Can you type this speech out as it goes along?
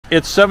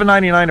It's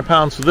 $7.99 a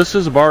pound, so this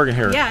is a bargain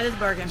here. Yeah, it is a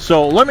bargain.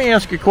 So let me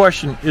ask you a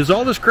question: is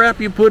all this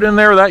crap you put in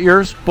there that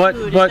yours? But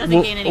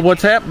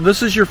what's happened?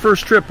 This is your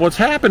first trip. What's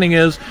happening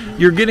is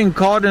you're getting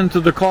caught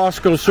into the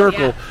Costco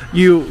circle. Oh,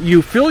 yeah.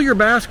 You fill your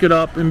basket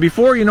up, and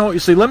before you know it,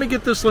 you say, "Let me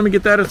get this, let me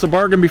get that." It's a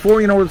bargain.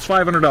 Before you know it, it's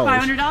 $500.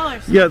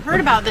 $500. Yeah, I've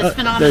heard about this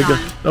phenomenon. There you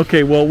go.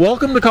 Okay, well,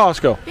 welcome to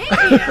Costco. Thank you.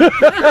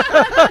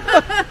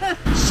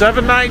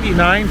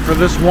 $7.99 for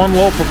this one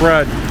loaf of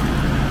bread.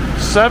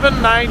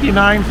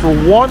 $7.99 for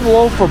one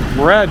loaf of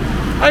bread.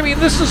 I mean,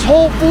 this is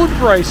whole food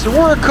price, and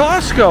we're at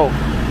Costco.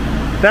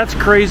 That's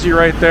crazy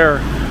right there.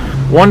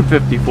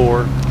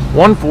 $1.54,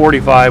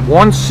 $1.45,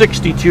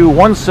 $1.62,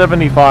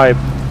 $1.75.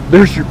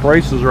 There's your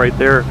prices right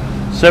there.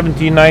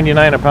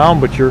 $17.99 a pound,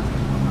 but you're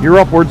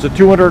upwards of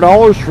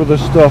 $200 for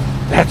this stuff.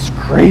 That's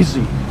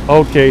crazy.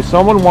 Okay,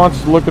 someone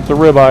wants to look at the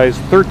ribeyes.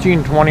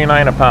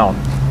 $13.29 a pound.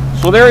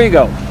 So there you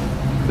go.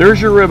 There's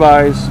your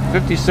ribeyes.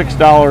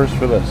 $56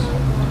 for this.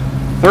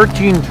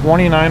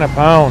 $13.29 a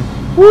pound.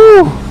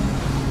 Woo!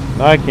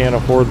 I can't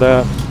afford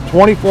that.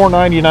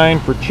 $24.99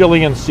 for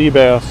Chilean sea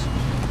bass.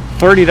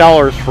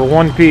 $30 for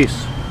one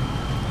piece.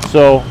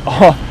 So,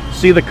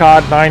 see the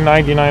cod,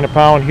 $9.99 a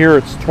pound. Here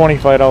it's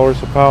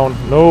 $25 a pound.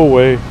 No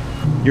way.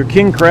 Your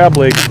king crab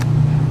leg.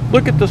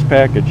 Look at this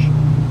package.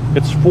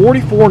 It's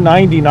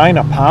 $44.99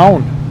 a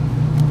pound.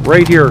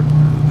 Right here.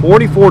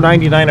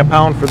 $44.99 a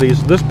pound for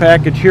these. This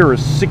package here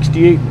is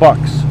 68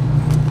 bucks.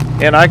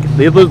 And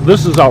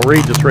this is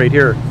outrageous right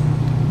here.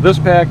 This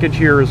package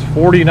here is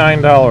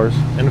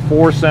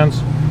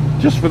 $49.04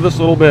 just for this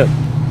little bit.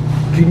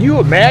 Can you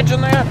imagine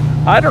that?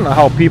 I don't know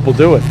how people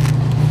do it.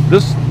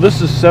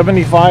 This is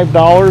 $75,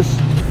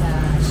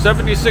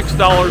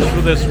 $76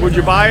 for this. Would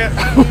you buy it?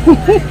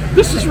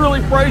 This is really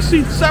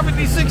pricey.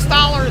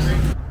 $76.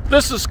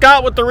 This is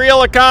Scott with The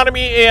Real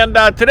Economy, and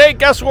today,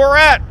 guess where we're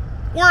at?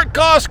 We're at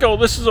Costco.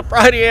 This is a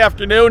Friday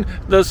afternoon.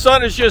 The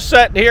sun is just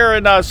setting here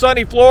in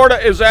sunny Florida.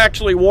 Is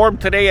actually warm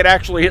today. It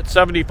actually hit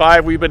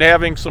 75. We've been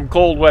having some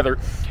cold weather.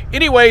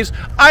 Anyways,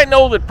 I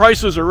know that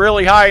prices are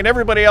really high, and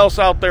everybody else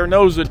out there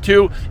knows it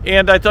too.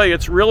 And I tell you,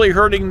 it's really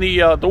hurting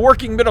the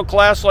working middle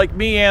class like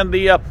me and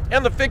the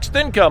fixed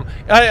income.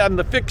 On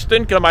the fixed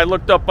income, I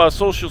looked up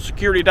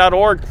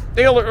socialsecurity.org.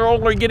 They are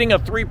only getting a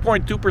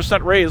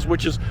 3.2% raise,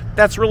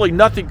 that's really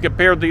nothing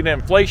compared to the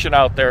inflation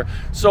out there.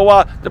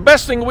 So the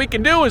best thing we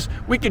can do is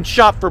we can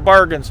shop for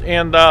bargains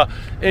and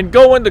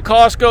go into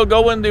Costco,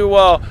 go into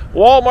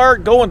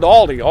Walmart, go into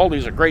Aldi.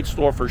 Aldi's a great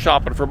store for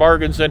shopping for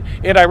bargains, and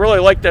I really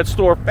like that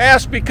store.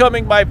 Fast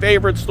becoming my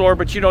favorite store,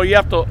 but you know, you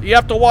have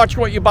to watch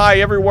what you buy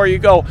everywhere you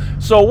go.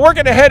 So we're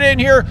gonna head in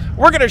here,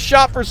 we're gonna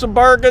shop for some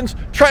bargains,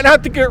 try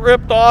not to get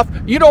ripped off.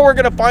 You know, we're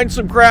gonna find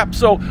some crap.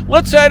 So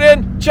let's head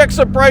in, check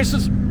some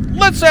prices,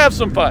 let's have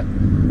some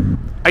fun.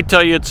 I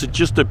tell you, it's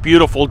just a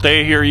beautiful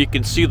day here. You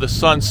can see the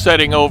sun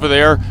setting over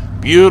there.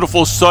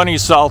 Beautiful sunny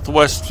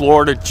Southwest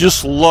Florida.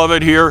 Just love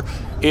it here.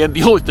 And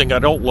the only thing I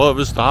don't love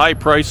is the high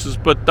prices.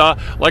 But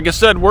like I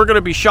said, we're going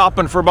to be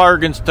shopping for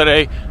bargains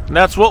today. And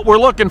that's what we're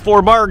looking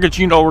for, bargains.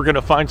 You know, we're going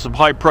to find some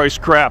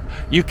high-priced crap.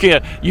 You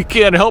can't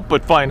help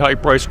but find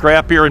high-priced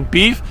crap here in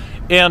beef.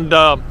 And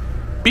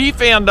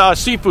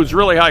seafood's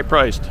really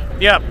high-priced.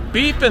 Yeah,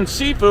 beef and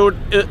seafood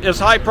is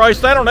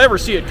high-priced. I don't ever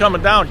see it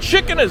coming down.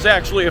 Chicken is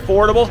actually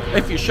affordable.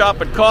 If you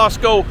shop at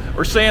Costco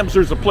or Sam's,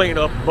 there's a plane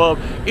up above.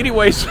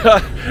 Anyways,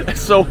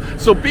 so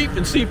beef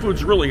and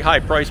seafood's really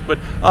high-priced. But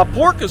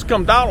pork has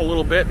come down a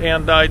little bit,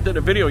 and I did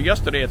a video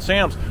yesterday at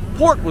Sam's.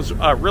 Pork was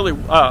really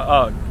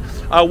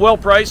well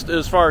priced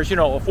as far as, you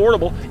know,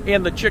 affordable,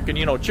 and the chicken,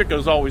 you know, chicken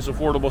is always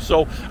affordable.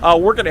 So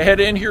we're going to head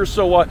in here,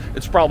 so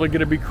it's probably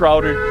going to be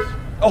crowded.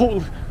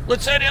 Oh,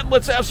 let's head in,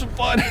 let's have some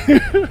fun.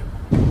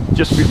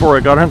 Just before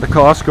I got into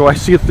Costco, I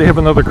see if they have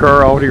another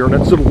car out here, and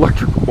it's an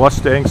electric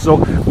Mustang. So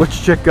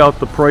let's check out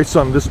the price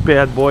on this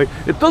bad boy.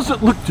 It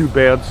doesn't look too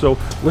bad, so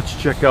let's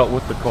check out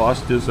what the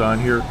cost is on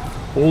here.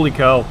 Holy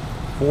cow,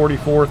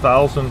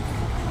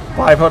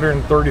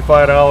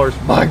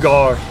 $44,535. My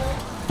gosh.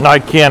 And I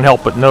can't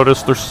help but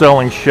notice they're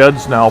selling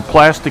sheds now.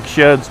 Plastic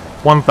sheds,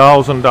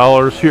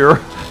 $1,000 here.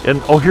 And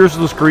oh, here's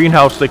this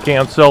greenhouse they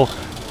can't sell.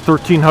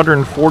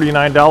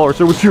 $1,349.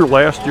 It was here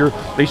last year.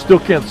 They still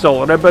can't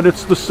sell it. I bet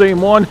it's the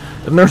same one.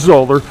 And there's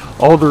all their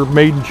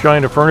made in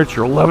China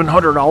furniture.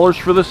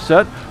 $1,100 for this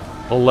set.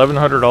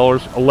 $1,100.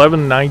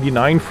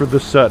 $1,199 for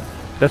this set.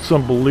 That's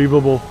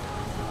unbelievable.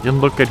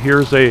 And look at,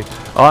 here's I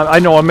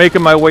know I'm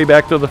making my way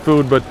back to the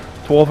food, but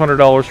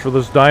 $1,200 for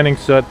this dining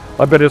set.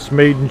 I bet it's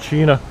made in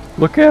China.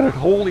 Look at it.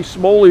 Holy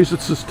smolies.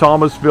 It says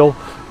Thomasville.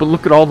 But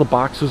look at all the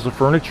boxes of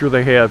furniture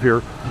they have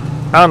here.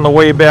 On the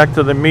way back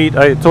to the meat,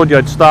 I told you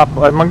I'd stop.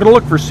 I'm going to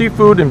look for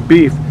seafood and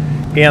beef,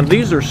 and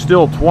these are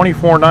still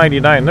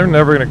 $24.99. They're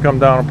never going to come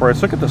down in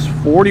price. Look at this,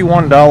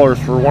 $41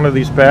 for one of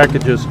these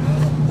packages.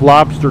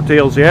 Lobster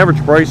tails. The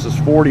average price is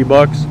 40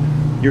 bucks.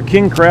 Your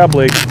king crab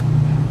leg.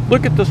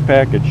 Look at this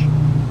package.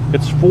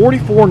 It's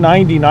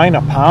 $44.99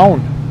 a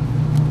pound.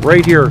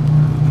 Right here,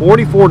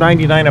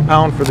 $44.99 a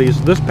pound for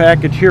these. This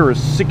package here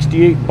is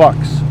 68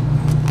 bucks.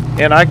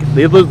 And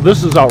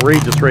this is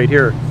outrageous right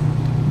here.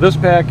 This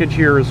package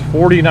here is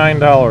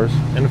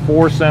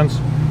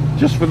 $49.04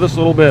 just for this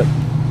little bit.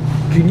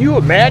 Can you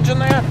imagine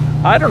that?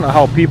 I don't know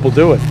how people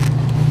do it.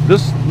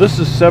 This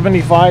is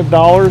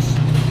 $75.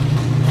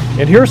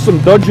 And here's some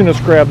Dungeness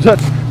crabs.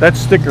 That's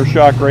sticker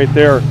shock right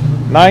there.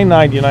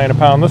 $9.99 a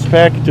pound. This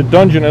package of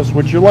Dungeness,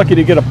 which you're lucky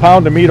to get a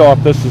pound of meat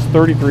off this, is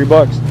 33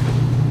 bucks.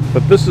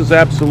 But this is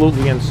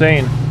absolutely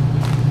insane.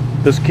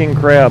 This king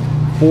crab,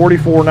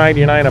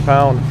 $44.99 a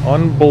pound.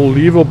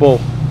 Unbelievable.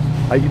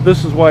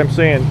 This is why I'm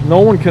saying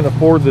no one can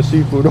afford the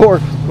seafood, or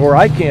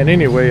I can't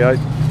anyway. I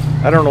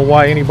don't know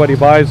why anybody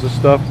buys this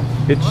stuff.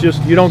 It's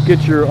just you don't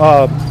get your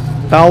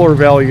dollar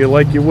value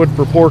like you would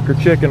for pork or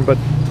chicken, but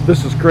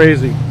this is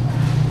crazy.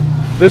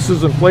 This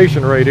is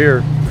inflation right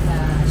here.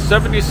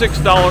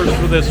 $76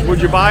 for this. Would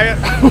you buy it?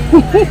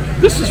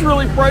 This is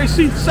really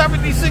pricey.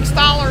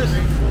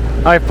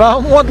 $76. I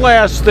found one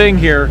last thing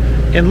here,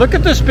 and look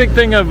at this big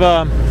thing of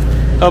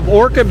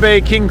Orca Bay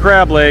king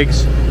crab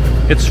legs.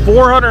 It's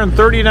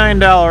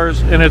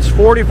 $439 and it's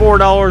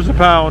 $44 a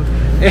pound.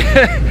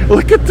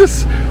 Look at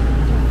this.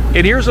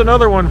 And here's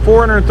another one,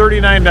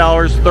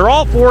 $439. They're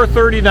all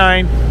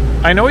 $439.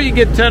 I know you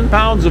get 10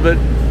 pounds of it,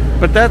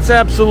 but that's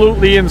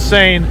absolutely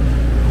insane.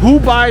 Who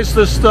buys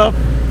this stuff?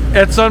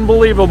 It's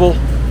unbelievable.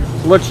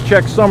 Let's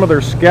check some of their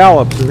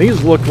scallops, and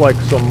these look like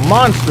some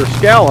monster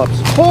scallops.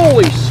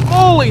 Holy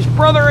smolies,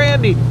 Brother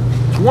Andy.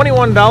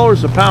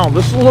 $21 a pound.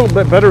 This is a little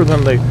bit better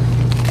than the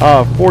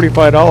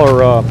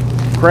 $45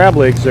 crab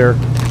legs there.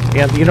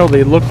 And you know,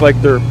 they look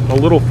like they're a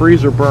little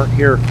freezer burnt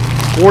here.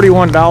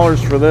 $41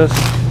 for this,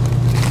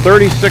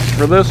 $36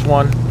 for this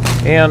one,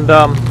 and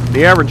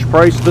the average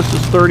price, this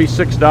is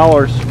 $36.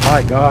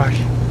 My gosh.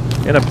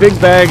 And a big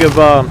bag of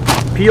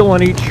peel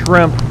and eat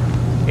shrimp.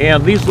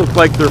 And these look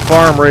like they're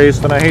farm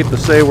raised, and I hate to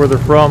say where they're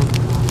from.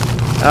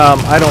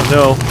 I don't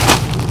know.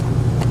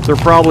 They're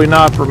probably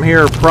not from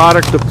here.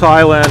 Product of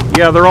Thailand.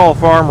 Yeah, they're all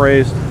farm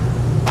raised.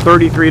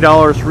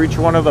 $33 for each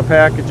one of the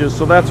packages.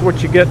 So that's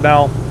what you get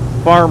now.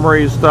 Farm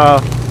raised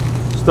stuff.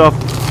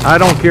 I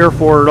don't care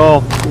for it at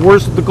all.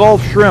 Where's the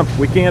Gulf shrimp?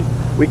 We can't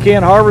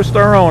harvest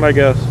our own, I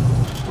guess.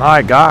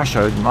 My gosh,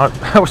 I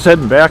was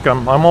heading back.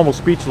 I'm almost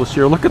speechless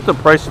here. Look at the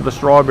price of the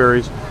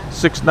strawberries.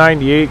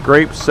 $6.98,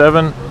 grapes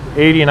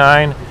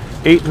 $7.89,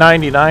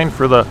 $8.99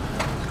 for the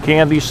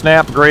candy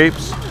snap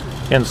grapes,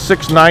 and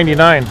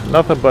 $6.99.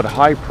 Nothing but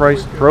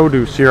high-priced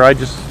produce here.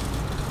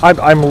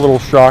 I'm a little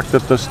shocked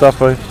at this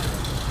stuff. I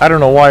don't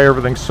know why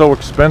everything's so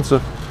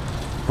expensive,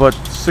 but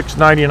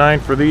 $6.99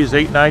 for these,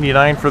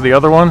 $8.99 for the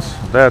other ones.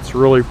 That's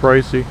really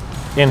pricey.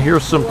 And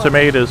here's some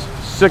tomatoes,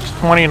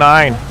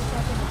 $6.29.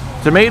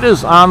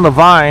 Tomatoes on the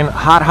vine,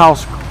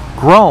 hothouse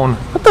grown.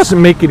 That doesn't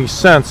make any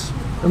sense.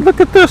 And look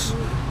at this.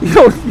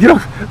 You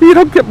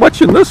don't get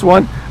much in this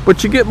one,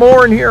 but you get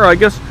more in here. I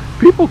guess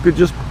people could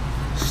just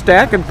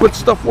stack and put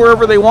stuff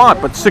wherever they want.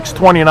 But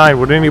 $6.29,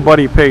 would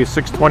anybody pay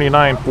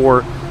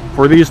 $6.29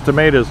 for these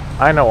tomatoes?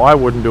 I know I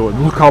wouldn't do it.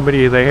 Look how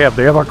many they have.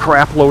 They have a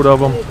crap load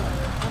of them.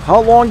 How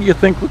long do you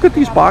think? Look at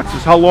these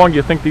boxes. How long do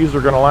you think these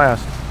are going to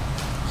last?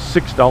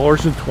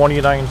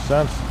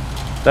 $6.29.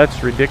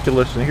 That's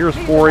ridiculous. And here's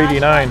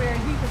 $4.89.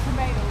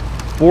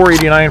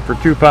 $4.89 for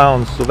 2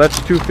 pounds. So that's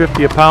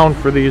 $2.50 a pound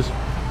for these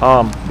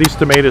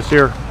tomatoes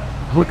here.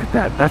 Look at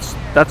that. That's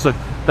a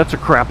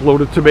crap load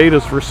of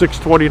tomatoes for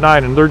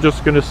 $6.29, and they're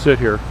just going to sit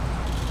here.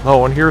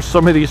 Oh, and here's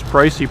some of these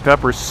pricey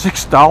peppers.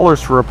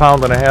 $6 for a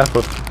pound and a half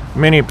of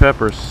mini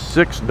peppers.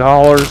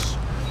 $6.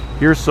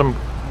 Here's some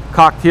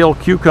cocktail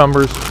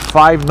cucumbers.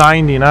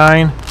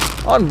 $5.99.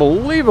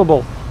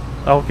 Unbelievable.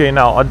 Okay,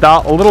 now a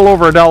little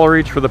over $1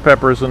 each for the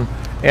peppers, and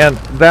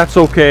that's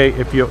okay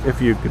if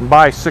you can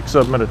buy 6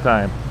 of them at a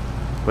time.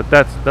 But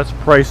that's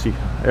pricey.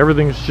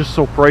 Everything's just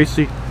so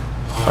pricey.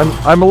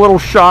 I'm a little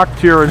shocked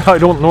here, and I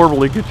don't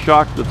normally get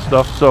shocked at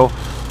stuff. So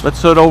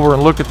let's head over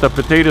and look at the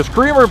potatoes.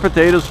 Creamer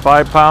potatoes,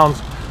 5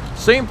 pounds,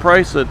 same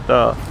price at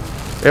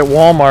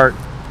Walmart,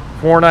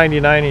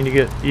 $4.99, and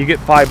you get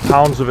 5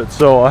 pounds of it.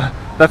 So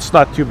that's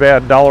not too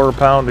bad. $1 a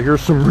pound.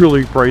 Here's some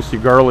really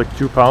pricey garlic,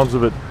 2 pounds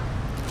of it,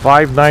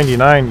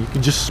 $5.99. You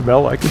can just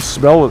smell it. I can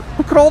smell it.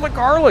 Look at all the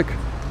garlic.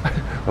 I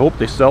hope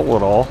they sell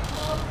it all.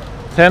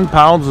 10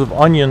 pounds of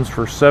onions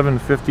for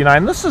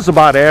 $7.59. This is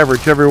about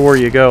average everywhere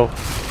you go.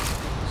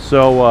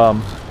 So,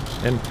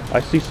 and I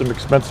see some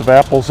expensive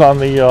apples on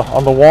the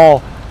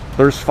wall.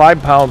 There's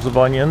 5 pounds of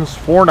onions,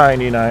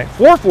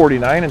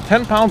 $4.49, and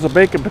 10 pounds of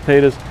baked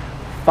potatoes,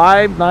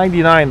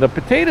 $5.99. The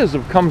potatoes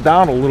have come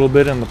down a little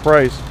bit in the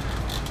price,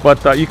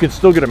 but you can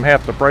still get them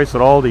half the price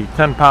at Aldi.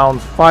 10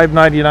 pounds,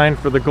 $5.99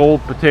 for the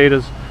gold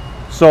potatoes.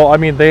 So, I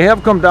mean, they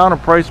have come down in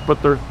price,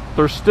 but they're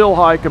still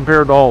high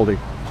compared to Aldi.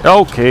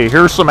 Okay,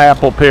 here's some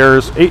apple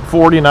pears,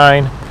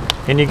 $8.49,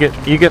 and you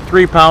get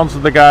 3 pounds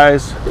of the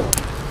guys.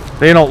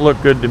 They don't look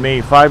good to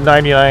me.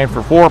 $5.99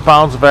 for 4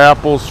 pounds of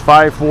apples,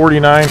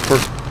 $5.49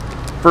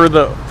 for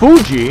the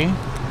Fuji.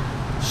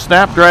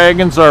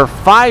 Snapdragons are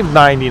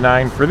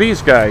 $5.99 for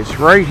these guys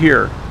right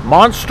here.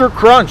 Monster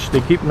Crunch, they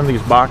keep them in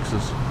these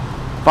boxes,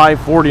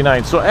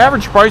 $5.49. So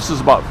average price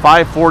is about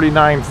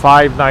 $5.49,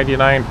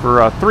 $5.99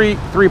 for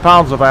 3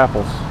 pounds of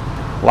apples.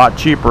 A lot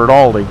cheaper at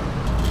Aldi.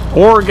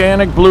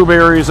 Organic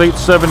blueberries,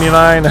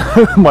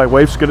 $8.79. My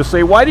wife's gonna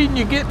say, why didn't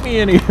you get me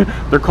any?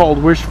 They're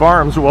called Wish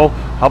Farms. Well,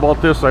 how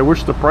about this? I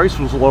wish the price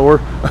was lower,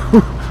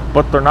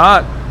 but they're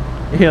not.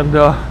 And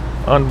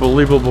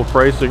unbelievable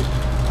pricing.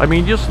 I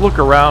mean, just look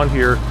around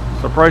here.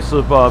 The price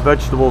of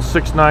vegetables,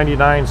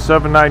 $6.99,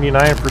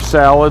 $7.99 for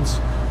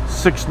salads,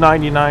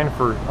 $6.99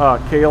 for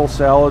kale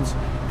salads,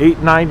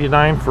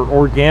 $8.99 for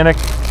organic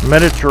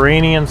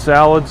Mediterranean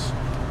salads.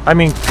 I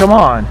mean, come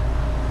on.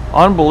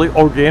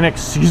 Unbelievable. Organic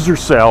Caesar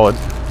salad.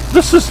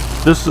 This is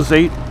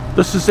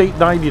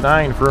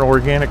 $8.99 for an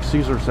organic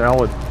Caesar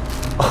salad.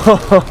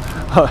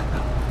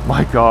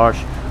 My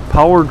gosh.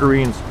 Power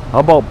Greens. How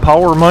about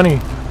Power Money?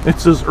 It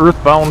says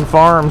Earthbound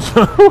Farms.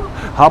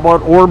 How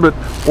about Orbit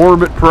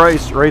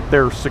price right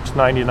there,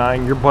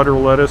 $6.99. Your butter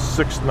lettuce,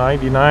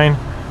 $6.99.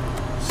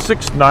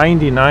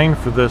 $6.99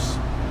 for this.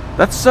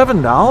 That's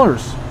 $7.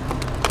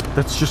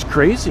 That's just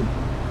crazy.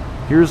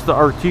 Here's the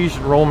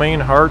artesian romaine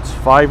hearts,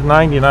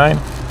 $5.99.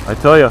 I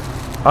tell you,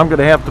 I'm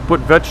gonna have to put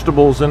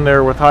vegetables in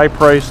there with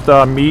high-priced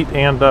meat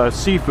and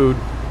seafood.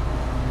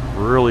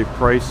 Really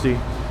pricey.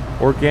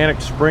 Organic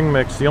spring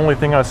mix, the only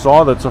thing I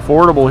saw that's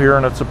affordable here,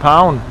 and it's a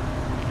pound.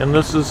 And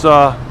this is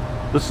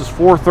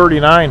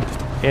 $4.39.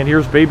 And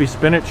here's baby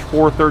spinach,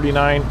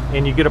 $4.39,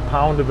 and you get a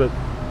pound of it.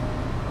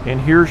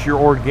 And here's your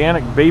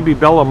organic baby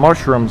Bella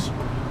mushrooms,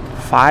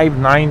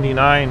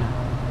 $5.99.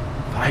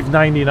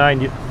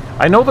 $5.99.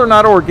 I know they're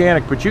not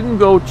organic, but you can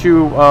go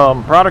to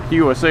Product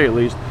USA at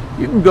least.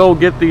 You can go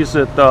get these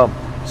at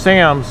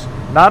Sam's,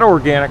 not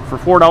organic, for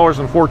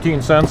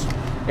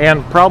 $4.14,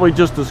 and probably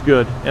just as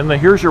good. And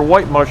here's your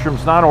white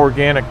mushrooms, not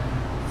organic,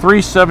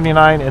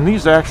 $3.79, and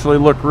these actually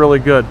look really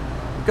good.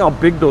 Look how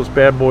big those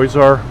bad boys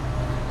are.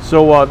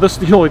 So this is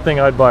the only thing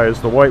I'd buy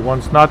is the white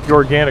ones, not the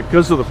organic,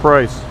 because of the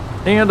price.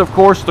 And of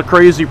course the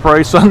crazy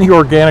price on the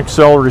organic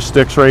celery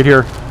sticks right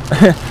here.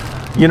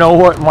 You know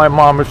what, my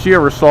mom, if she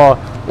ever saw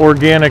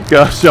organic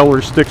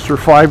celery sticks for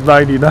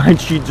 $5.99,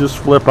 she'd just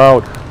flip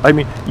out. I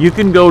mean, you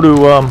can go to,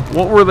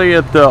 what were they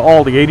at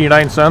Aldi,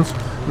 89 cents?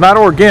 Not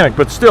organic,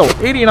 but still,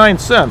 89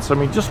 cents. I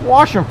mean, just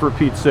wash them for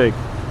Pete's sake.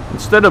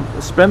 Instead of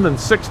spending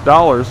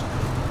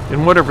 $6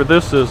 in whatever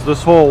this is,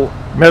 this whole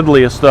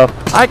medley of stuff.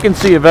 I can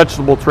see a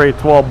vegetable tray,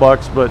 12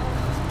 bucks, but,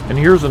 and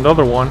here's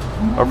another one,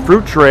 a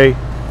fruit tray,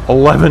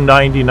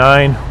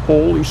 $11.99.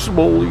 Holy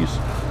smolies.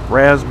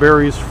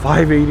 Raspberries,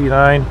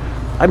 $5.89.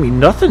 I mean,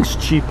 nothing's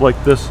cheap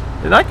like this.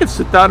 And I could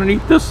sit down and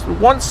eat this in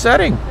one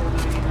setting.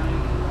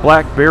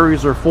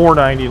 Blackberries are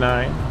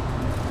 $4.99.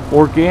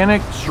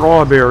 Organic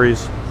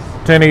strawberries,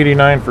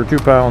 $10.89 for 2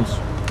 pounds.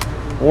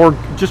 Or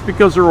just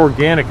because they're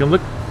organic, and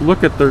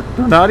look at they're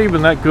not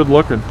even that good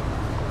looking.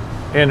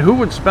 And who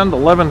would spend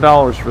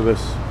 $11 for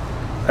this?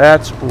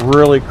 That's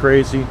really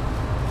crazy.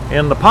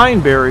 And the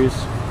pine berries,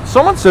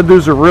 someone said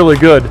those are really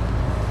good,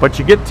 but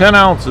you get 10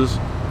 ounces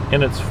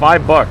and it's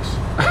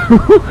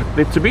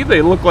 $5. To me,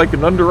 they look like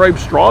an underripe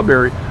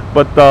strawberry,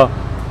 but the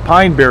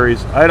pine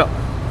berries,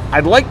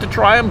 I'd like to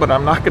try them, but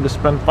I'm not going to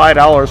spend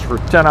 $5 for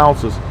 10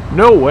 ounces.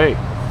 No way.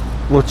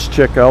 Let's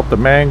check out the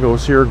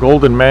mangoes here.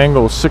 Golden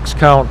mangoes, 6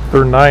 count.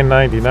 They're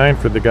 $9.99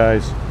 for the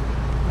guys.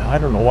 I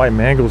don't know why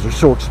mangoes are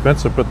so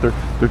expensive, but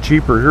they're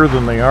cheaper here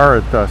than they are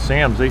at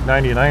Sam's.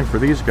 $8.99 for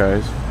these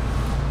guys.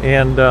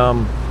 And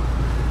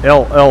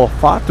El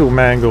Fato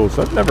mangoes.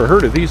 I've never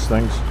heard of these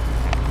things.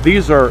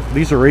 These are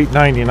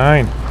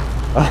 $8.99.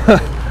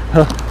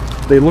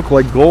 They look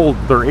like gold.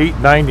 They're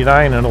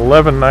 $8.99 and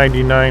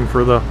 $11.99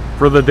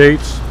 for the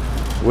dates.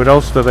 What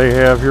else do they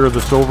have here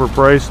that's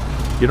overpriced?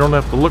 You don't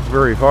have to look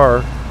very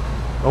far.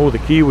 Oh, the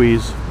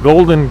kiwis,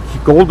 golden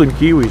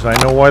kiwis. I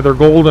know why they're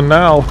golden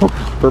now.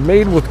 They're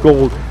made with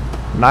gold.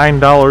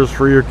 $9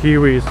 for your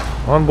kiwis.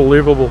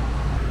 Unbelievable.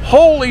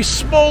 Holy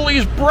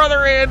smolies,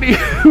 brother Andy.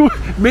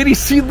 Mini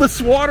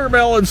seedless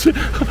watermelons.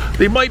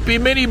 They might be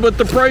mini, but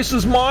the price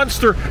is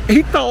monster.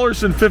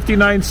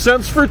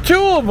 $8.59 for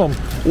 2 of them.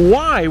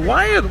 Why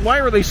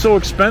are they so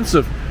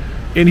expensive?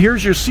 And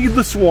here's your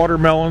seedless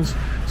watermelons,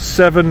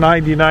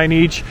 $7.99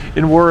 each.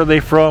 And where are they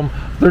from?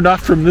 They're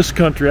not from this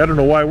country. I don't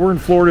know why. We're in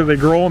Florida. They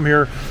grow them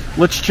here.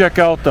 Let's check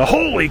out the,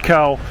 holy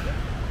cow,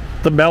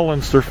 the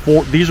melons.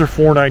 These are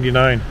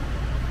 $4.99.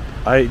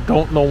 I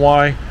don't know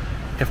why.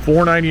 At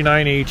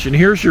 $4.99 each. And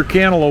here's your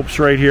cantaloupes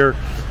right here.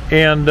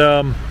 And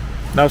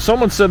now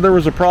someone said there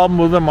was a problem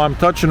with them. I'm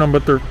touching them,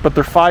 but they're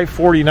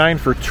 $5.49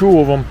 for 2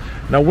 of them.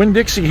 Now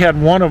Winn-Dixie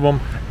had 1 of them,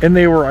 and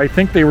I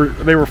think they were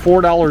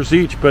 $4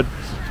 each, but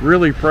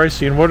really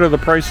pricey. And what are the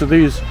price of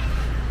these?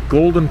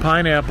 Golden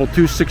pineapple,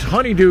 $2.6.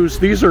 Honeydews,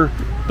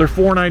 they're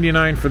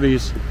 $4.99 for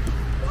these.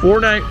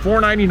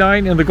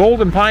 $4.99, and the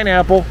golden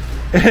pineapple,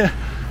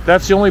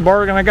 that's the only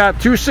bargain I got.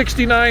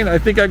 $2.69. I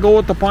think I go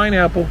with the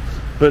pineapple.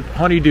 But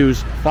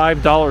honeydews,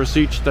 $5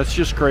 each. That's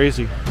just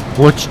crazy.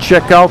 Let's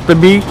check out the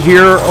meat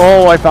here.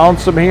 Oh, I found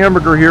some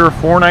hamburger here,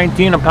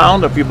 $4.19 a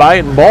pound if you buy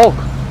it in bulk.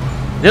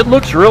 It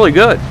looks really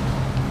good.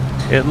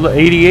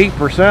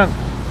 88%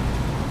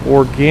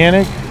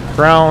 organic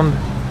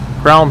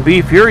ground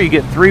beef. Here you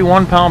get 3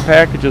 1-pound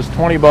packages,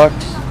 20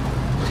 bucks.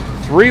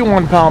 3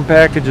 1-pound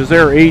packages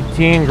there,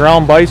 18.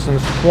 Ground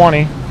bison's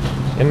 20.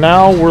 And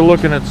now we're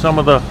looking at some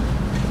of the,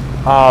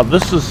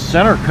 this is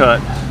center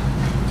cut.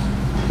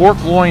 Pork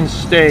loin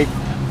steak,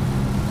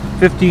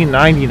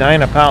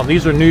 $15.99 a pound.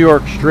 These are New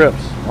York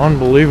strips.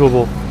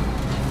 Unbelievable.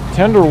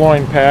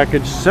 Tenderloin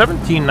package,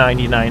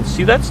 $17.99.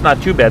 See, that's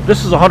not too bad.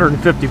 This is $154.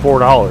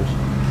 $154,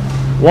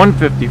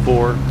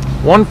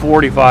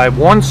 $145,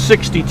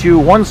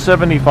 $162,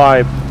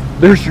 $175.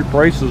 There's your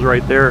prices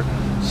right there.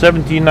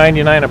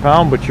 $17.99 a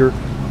pound, but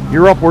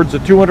you're upwards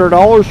of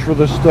 $200 for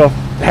this stuff.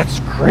 That's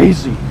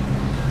crazy.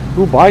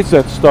 Who buys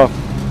that stuff?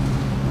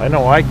 I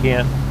know I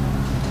can't.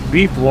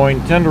 Beef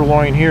loin,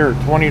 tenderloin here,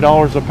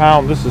 $20 a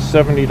pound. This is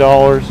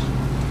 $70.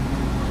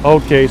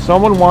 Okay,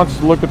 someone wants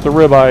to look at the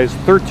ribeyes,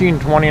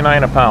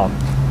 $13.29 a pound.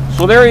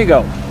 So there you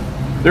go.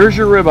 There's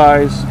your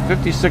ribeyes,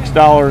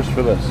 $56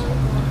 for this.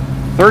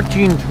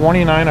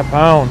 $13.29 a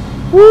pound.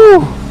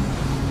 Woo!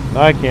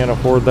 I can't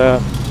afford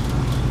that.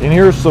 And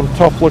here's some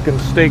tough looking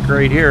steak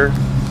right here.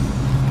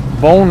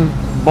 Bone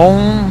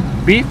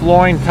beef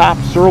loin, top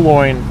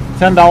sirloin,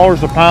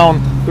 $10 a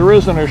pound. There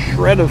isn't a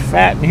shred of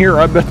fat in here.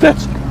 I bet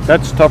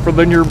that's tougher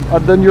than your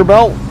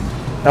belt.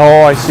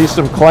 Oh, I see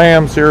some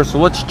clams here, so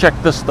let's check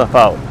this stuff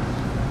out.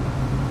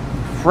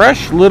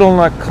 Fresh little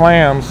nut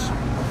clams,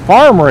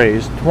 farm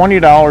raised,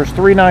 $20,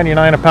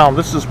 $3.99 a pound.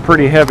 This is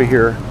pretty heavy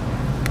here.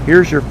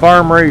 Here's your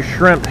farm raised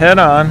shrimp head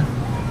on,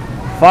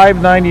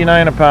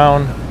 $5.99 a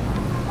pound.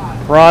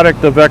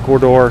 Product of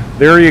Ecuador.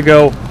 There you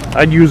go.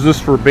 I'd use this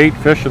for bait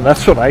fishing.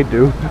 That's what I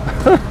do.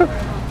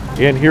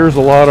 And here's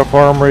a lot of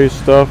farm raised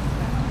stuff.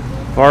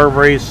 Farm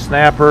raised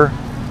snapper,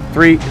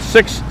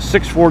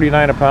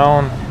 $6.49 a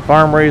pound.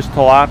 Farm raised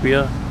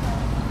tilapia,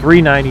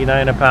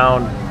 $3.99 a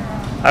pound.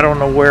 I don't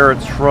know where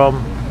it's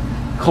from.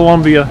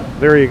 Colombia.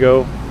 There you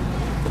go.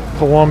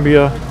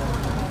 Colombia.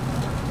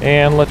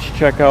 And let's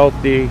check out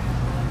the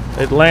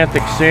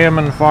Atlantic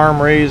salmon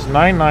farm raised,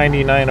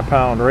 $9.99 a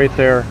pound right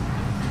there.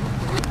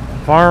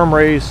 Farm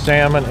raised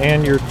salmon,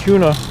 and your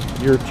tuna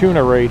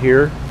right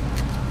here,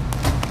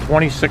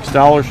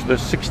 $26 for the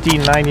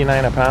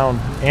 $16.99 a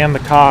pound. And the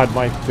cod,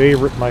 my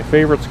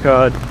favorite's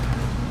cod,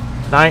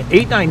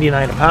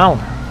 $8.99 a pound.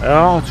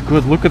 Oh, it's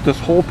good. Look at this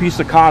whole piece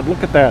of cod.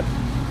 Look at that,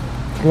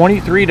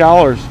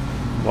 $23.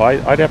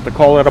 Well, I'd have to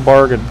call that a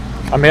bargain.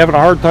 I'm having a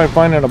hard time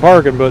finding a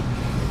bargain, but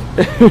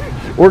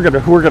we're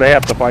gonna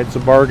have to find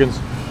some bargains.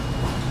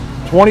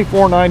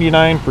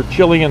 $24.99 for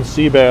Chilean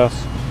sea bass,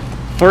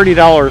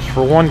 $30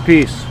 for one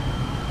piece.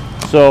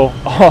 So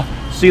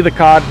see the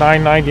cod,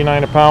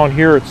 $9.99 a pound.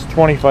 Here it's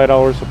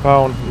 $25 a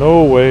pound.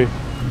 No way.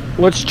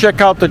 Let's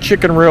check out the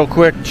chicken real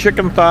quick.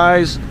 Chicken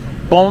thighs,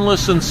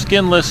 boneless and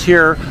skinless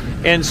here,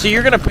 and see,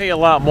 you're gonna pay a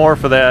lot more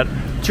for that.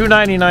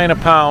 $2.99 a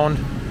pound.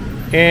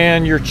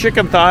 And your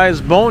chicken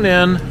thighs, bone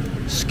in,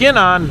 skin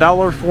on,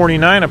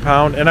 $1.49 a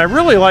pound. And I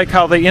really like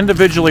how they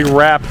individually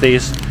wrap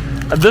these.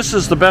 This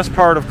is the best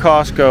part of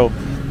Costco.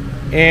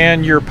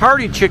 And your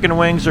party chicken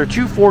wings are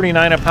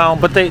 $2.49 a pound,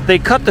 but they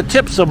cut the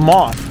tips of them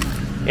off.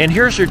 And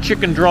here's your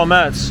chicken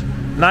drumettes,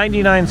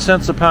 99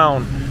 cents a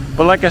pound.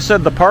 But like I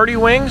said, the party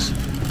wings,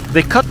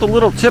 they cut the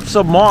little tips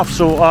of them off,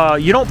 so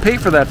you don't pay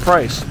for that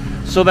price.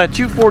 So that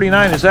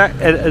 $2.49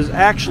 is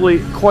actually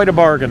quite a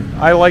bargain.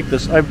 I like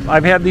this.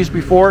 I've had these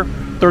before.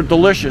 They're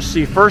delicious.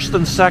 See, first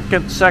and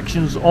second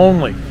sections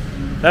only.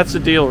 That's the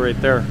deal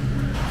right there.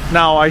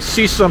 Now I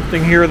see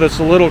something here that's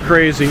a little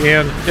crazy,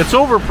 and it's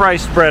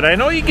overpriced bread. I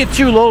know you get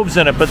 2 loaves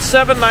in it, but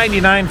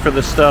 $7.99 for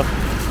this stuff.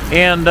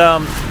 And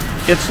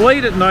it's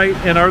late at night,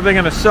 and are they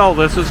going to sell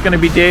this? It's going to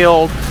be day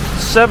old.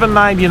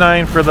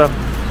 $7.99 for the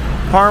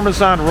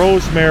Parmesan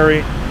rosemary,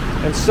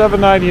 and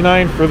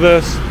 $7.99 for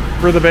this,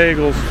 for the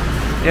bagels.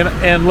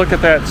 And look at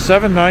that,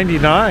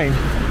 $7.99.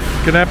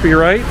 Can that be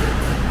right?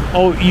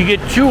 Oh, you get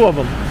 2 of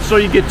them. So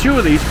you get 2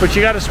 of these, but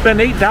you got to spend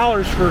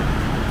 $8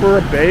 for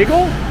a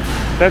bagel?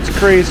 That's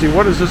crazy.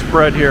 What is this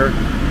bread here?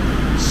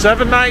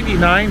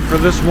 $7.99 for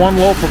this 1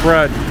 loaf of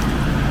bread.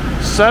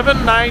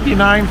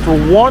 $7.99 for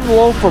 1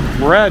 loaf of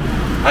bread.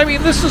 I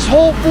mean, this is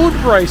whole food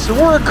price, and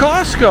we're at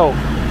Costco.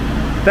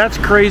 That's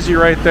crazy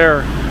right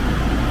there.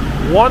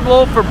 1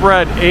 loaf of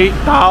bread,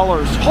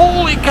 $8.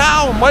 Holy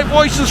cow, my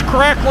voice is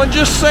crackling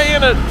just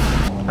saying it.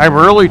 I'm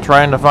really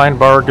trying to find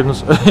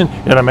bargains,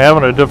 and I'm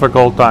having a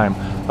difficult time.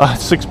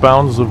 6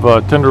 pounds of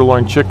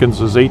tenderloin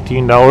chickens is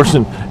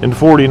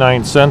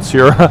 $18.49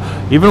 here.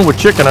 Even with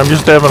chicken, I'm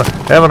just having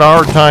a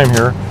hard time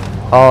here.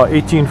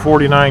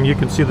 $18.49. You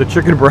can see the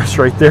chicken breast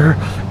right there,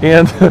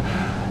 and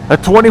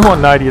at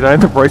 $21.99,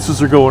 the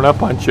prices are going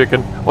up on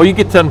chicken. Well, you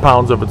get 10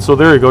 pounds of it, so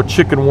there you go,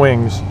 chicken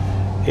wings.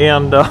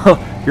 And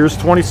here's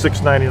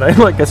 $26.99.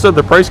 Like I said,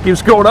 the price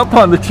keeps going up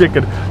on the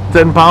chicken.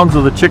 10 pounds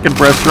of the chicken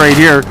breast right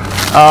here.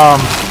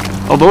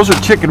 Oh, those are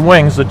chicken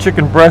wings. The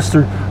chicken breasts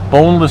are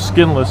boneless,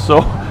 skinless. So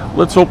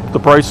let's hope the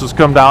prices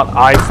come down.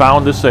 I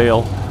found a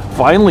sale.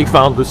 Finally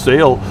found the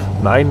sale.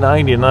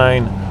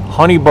 $9.99.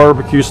 Honey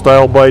barbecue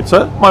style bites.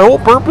 My whole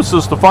purpose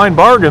is to find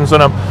bargains,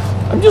 and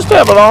I'm just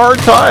having a hard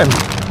time.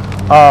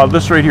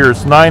 This right here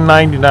is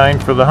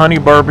 $9.99 for the honey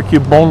barbecue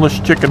boneless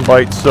chicken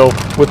bites. So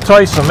with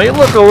Tyson, they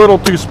look a little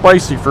too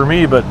spicy for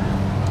me, but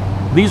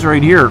these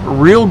right here,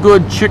 real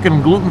good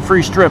chicken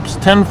gluten-free strips,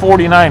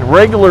 $10.49,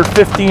 regular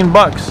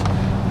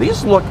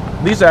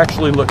 $15. These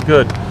actually look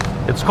good.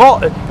 It's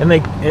called, and they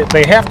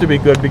have to be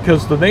good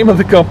because the name of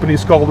the company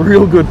is called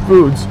Real Good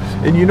Foods,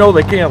 and you know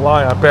they can't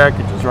lie on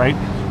packages, right?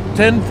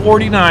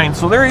 $10.49.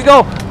 So there you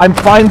go. I'm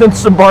finding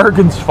some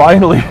bargains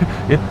finally.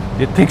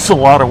 It takes a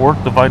lot of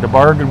work to find a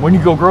bargain when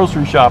you go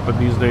grocery shopping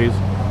these days.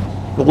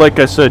 But like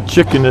I said,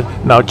 chicken,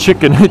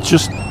 it's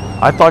just,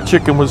 I thought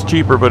chicken was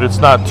cheaper, but it's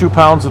not. 2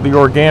 pounds of the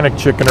organic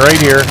chicken right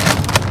here.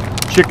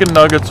 Chicken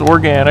nuggets,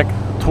 organic,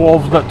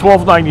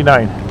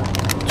 $12.99.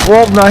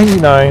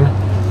 $12.99.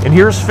 And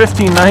here's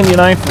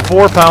 $15.99 for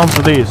 4 pounds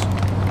of these.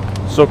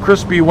 So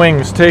crispy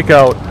wings,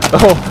 takeout.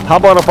 Oh, how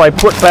about if I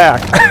put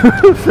back?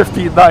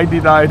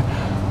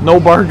 $15.99. No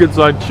bargains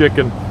on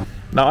chicken.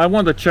 Now I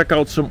wanted to check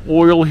out some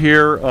oil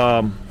here.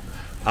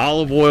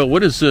 Olive oil.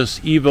 What is this?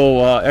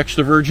 Evo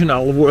extra virgin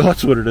olive oil.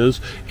 That's what it is.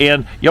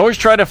 And you always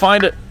try to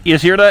find it. You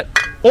hear that?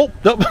 Oh,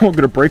 I'm going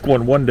to break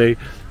one day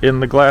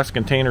in the glass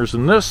containers.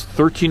 And this,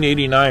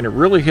 $13.89. It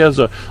really has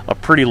a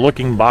pretty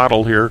looking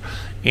bottle here.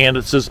 And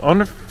it says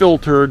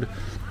unfiltered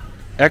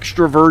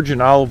extra virgin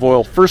olive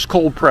oil, first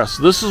cold press.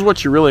 This is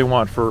what you really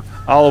want for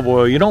olive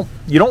oil. You don't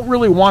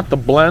really want the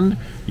blend.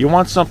 You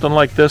want something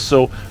like this.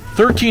 So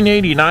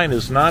 $13.89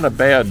 is not a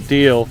bad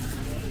deal.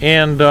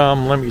 And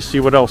let me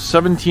see what else.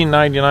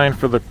 $17.99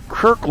 for the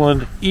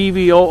Kirkland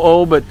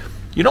EVOO. But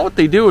you know what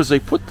they do is they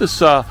put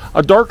this a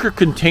darker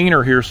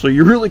container here, so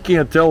you really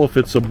can't tell if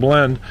it's a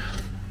blend.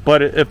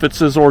 But if it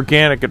says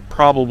organic, it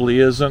probably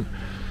isn't.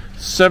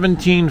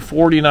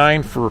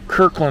 $17.49 for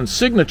Kirkland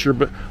Signature,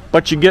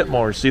 but you get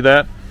more. See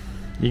that?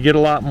 You get a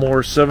lot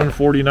more.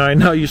 $7.49.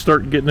 Now you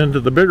start getting into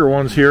the bigger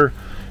ones here,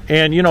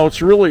 and you know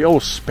it's really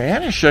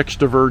Spanish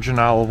extra virgin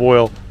olive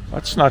oil.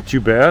 That's not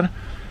too bad.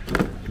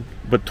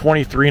 But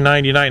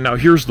 $23.99. Now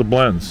here's the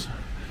blends.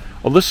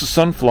 Oh, this is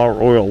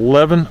sunflower oil.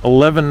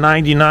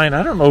 $11.99.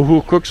 I don't know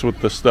who cooks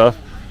with this stuff,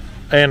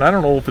 and I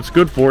don't know if it's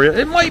good for you.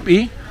 It might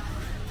be.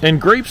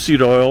 And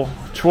grapeseed oil,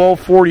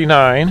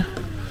 $12.49.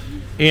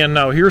 And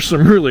now here's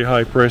some really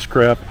high price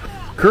crap.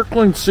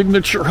 Kirkland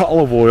Signature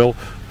olive oil,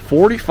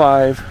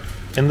 $45,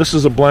 and this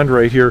is a blend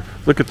right here.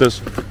 Look at this,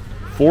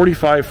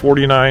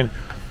 $45.49.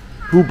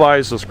 Who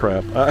buys this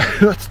crap?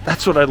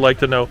 That's what I'd like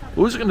to know.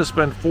 Who's going to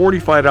spend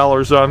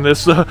 $45 on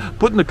this?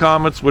 Put in the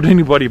comments, would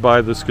anybody buy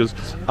this? Because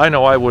I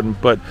know I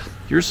wouldn't. But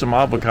here's some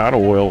avocado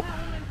oil,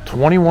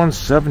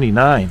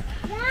 $21.79.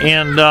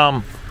 And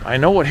I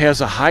know it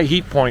has a high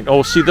heat point.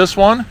 Oh, see this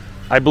one?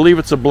 I believe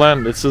it's a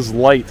blend. It says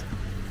light.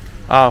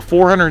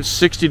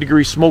 460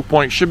 degree smoke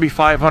point. Should be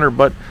 500,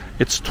 but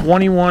it's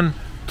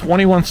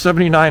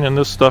 $21.79 in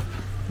this stuff.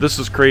 This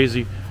is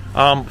crazy.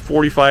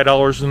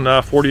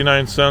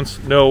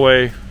 $45.49. No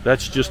way.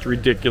 That's just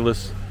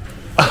ridiculous.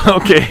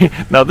 Okay,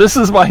 now this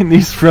is my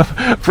niece from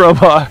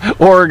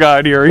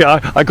Oregon here.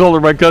 Yeah, I called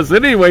her my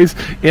cousin. Anyways,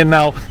 and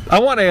now I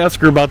want to ask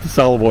her about this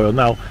olive oil.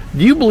 Now,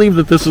 do you believe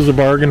that this is a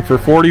bargain for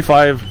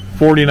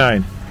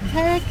 $45.49?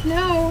 Heck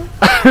no.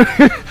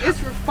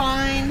 It's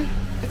refined.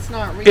 It's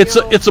not real.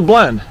 It's a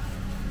blend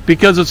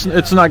because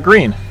it's not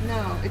green.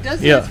 No, it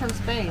does say it's from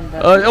Spain.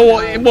 But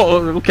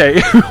well,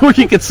 okay.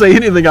 You could say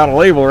anything on a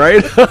label,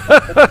 right?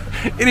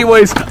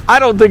 Anyways, I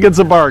don't think it's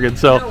a bargain.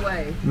 So no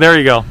way. There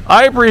you go.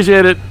 I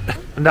appreciate it.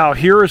 Now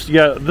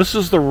this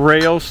is the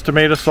Rao's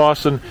tomato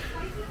sauce, and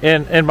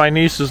my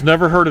niece has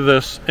never heard of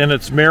this, and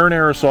it's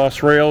marinara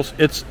sauce. Rao's.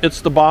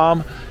 It's the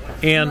bomb.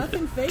 And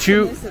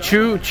two of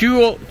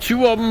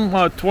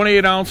them,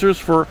 28 ounces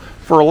for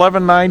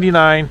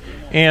 $11.99.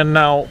 And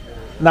now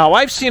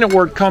I've seen it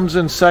where it comes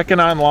in second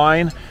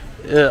online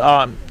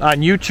on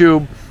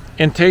YouTube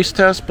in taste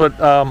test, but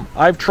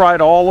I've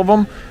tried all of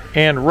them,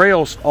 and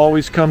Rao's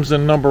always comes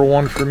in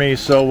 #1 for me.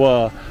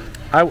 So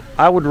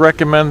I would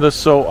recommend this.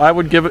 So I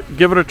would give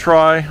it a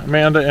try,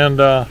 Amanda, and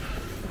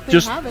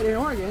just have it in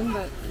Oregon,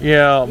 but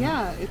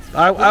yeah,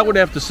 I would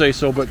have to say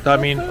so. But I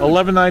mean,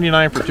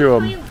 $11.99 for 2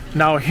 of them.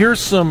 Now here's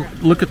some.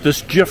 Look at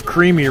this Jif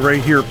Creamy right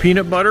here,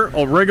 peanut butter,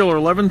 a regular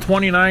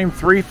 $11.29,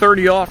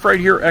 $3.30 off right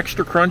here,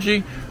 extra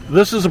crunchy.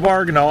 This is a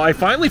bargain. Now I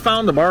finally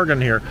found the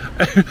bargain here.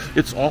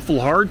 It's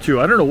awful hard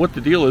to. I don't know what the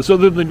deal is,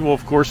 other than, well,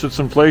 of course it's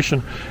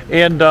inflation.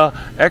 And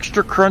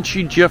extra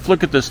crunchy Jif.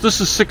 Look at this.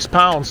 This is 6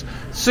 pounds.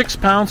 6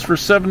 pounds for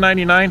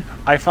 $7.99.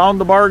 I found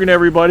the bargain,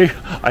 everybody.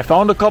 I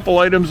found a couple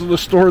items in the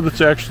store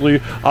that's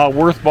actually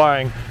worth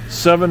buying.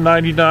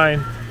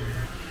 $7.99.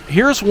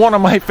 Here's one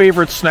of my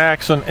favorite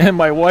snacks, and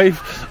my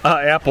wife,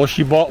 Apple,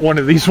 she bought one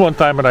of these one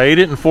time, and I ate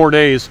it in 4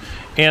 days,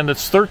 and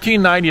it's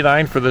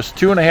 $13.99 for this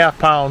 2.5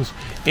 pounds.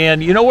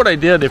 And you know what I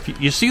did? If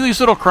you see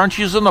these little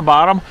crunchies in the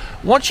bottom,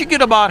 once you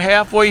get about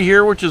halfway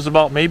here, which is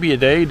about maybe a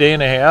day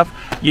and a half,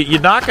 you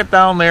knock it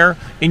down there,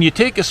 and you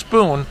take a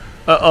spoon,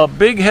 a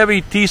big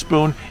heavy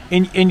teaspoon,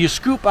 and you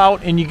scoop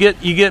out, and you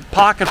get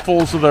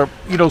pocketfuls of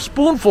the,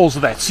 spoonfuls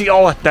of that. See,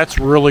 that's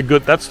really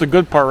good. That's the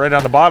good part right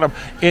on the bottom,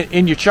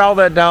 and you chow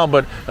that down.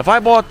 But if I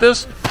bought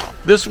this,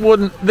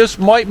 This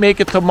might make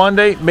it to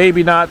Monday,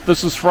 maybe not.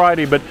 This is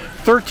Friday, but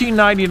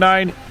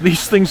 $13.99.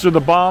 These things are the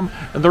bomb,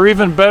 and they're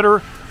even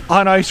better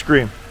on ice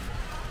cream.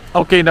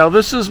 Okay, now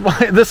this is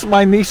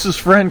my niece's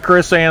friend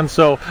Chris Ann.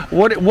 So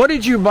what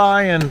did you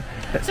buy? And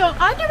so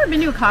I've never been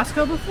to a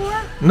Costco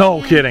before.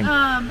 No kidding.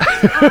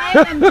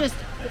 I am just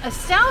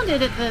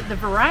astounded at the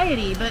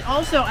variety, but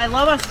also I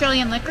love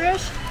Australian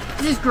licorice.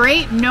 This is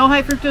great, no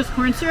high fructose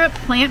corn syrup,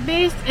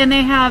 plant-based, and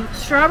they have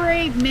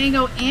strawberry,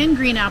 mango, and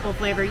green apple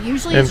flavor.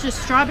 Usually it's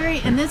just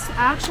strawberry, and this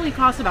actually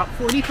costs about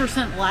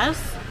 40%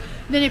 less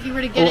than if you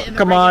were to get it in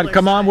the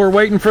Come on, we're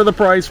waiting for the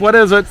price. What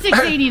is it?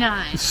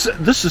 $6.89.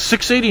 This is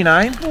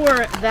 $6.89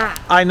 for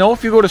that. I know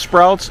if you go to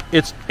Sprouts,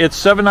 it's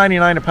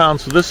 $7.99 a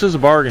pound, so this is a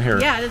bargain here.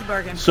 Yeah, it is a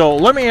bargain. So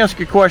let me ask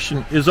you a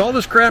question. Is all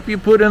this crap you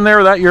put in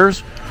there, that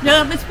yours?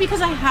 No, it's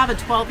because I have a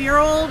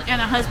 12-year-old and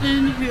a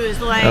husband who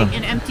is like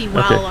an empty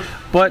well of food.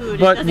 But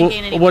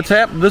what's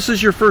happened? This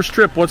is your first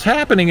trip. What's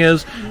happening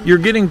is you're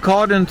getting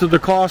caught into the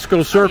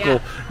Costco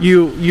circle.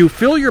 Yeah. You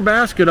fill your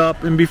basket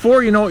up, and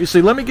before you know it, you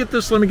say, "Let me get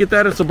this, let me get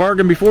that." It's a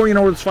bargain. Before you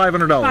know it, it's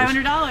 $500.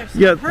 $500.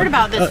 Yeah, I've heard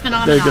about this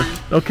phenomenon. There you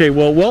go. Okay,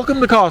 well, welcome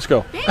to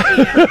Costco. Thank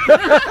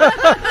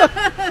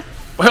you.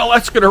 Well,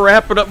 that's going to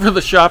wrap it up for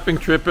the shopping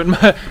trip.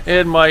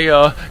 And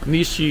my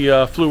niece, she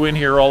flew in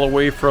here all the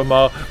way from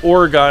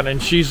Oregon,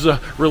 and she's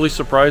really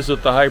surprised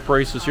at the high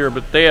prices here.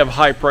 But they have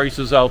high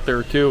prices out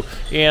there, too.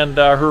 And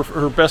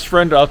her best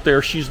friend out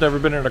there, she's never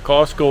been in a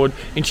Costco,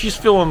 and she's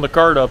filling the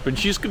cart up. And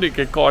she's going to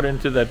get caught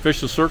into that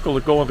vicious circle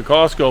of going to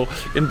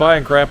Costco and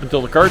buying crap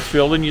until the cart's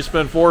filled, and you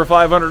spend $400 or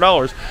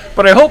 $500.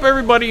 But I hope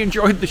everybody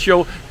enjoyed the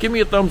show. Give me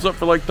a thumbs up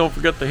for like. Don't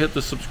forget to hit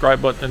the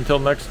subscribe button. Until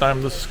next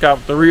time, this is Scott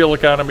with The Real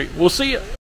Economy. We'll see you.